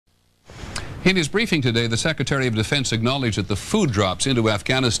In his briefing today, the Secretary of Defense acknowledged that the food drops into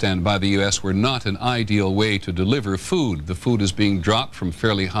Afghanistan by the U.S. were not an ideal way to deliver food. The food is being dropped from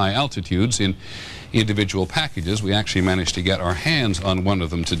fairly high altitudes in individual packages. We actually managed to get our hands on one of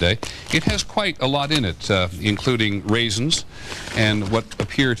them today. It has quite a lot in it, including raisins and what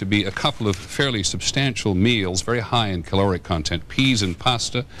appear to be a couple of fairly substantial meals, very high in caloric content, peas and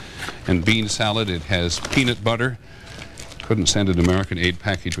pasta and bean salad. It has peanut butter. Couldn't send an American aid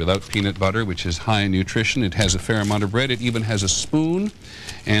package without peanut butter, which is high in nutrition. It has a fair amount of bread. It even has a spoon.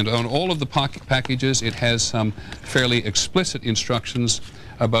 And on all of the packages, it has some fairly explicit instructions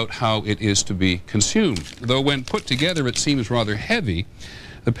about how it is to be consumed. Though when put together, it seems rather heavy.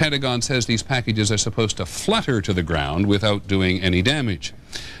 The Pentagon says these packages are supposed to flutter to the ground without doing any damage.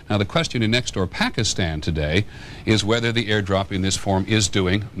 Now, the question in next door Pakistan today is whether the airdrop in this form is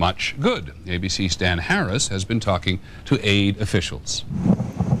doing much good. ABC's Dan Harris has been talking to aid officials.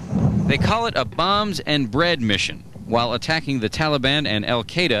 They call it a bombs and bread mission. While attacking the Taliban and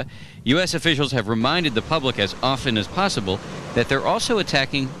al-Qaeda, U.S. officials have reminded the public as often as possible that they're also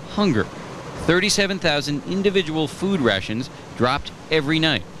attacking hunger. 37,000 individual food rations dropped every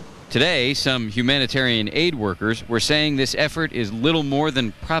night. Today, some humanitarian aid workers were saying this effort is little more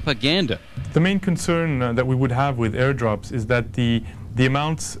than propaganda. The main concern that we would have with airdrops is that the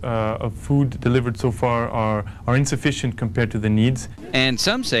amounts of food delivered so far are insufficient compared to the needs. And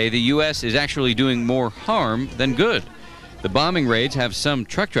some say the U.S. is actually doing more harm than good. The bombing raids have some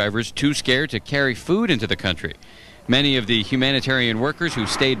truck drivers too scared to carry food into the country. Many of the humanitarian workers who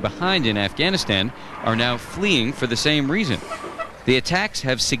stayed behind in Afghanistan are now fleeing for the same reason. The attacks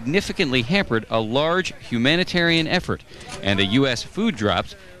have significantly hampered a large humanitarian effort, and the U.S. food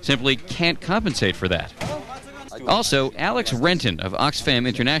drops simply can't compensate for that. Also, Alex Renton of Oxfam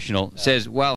International says while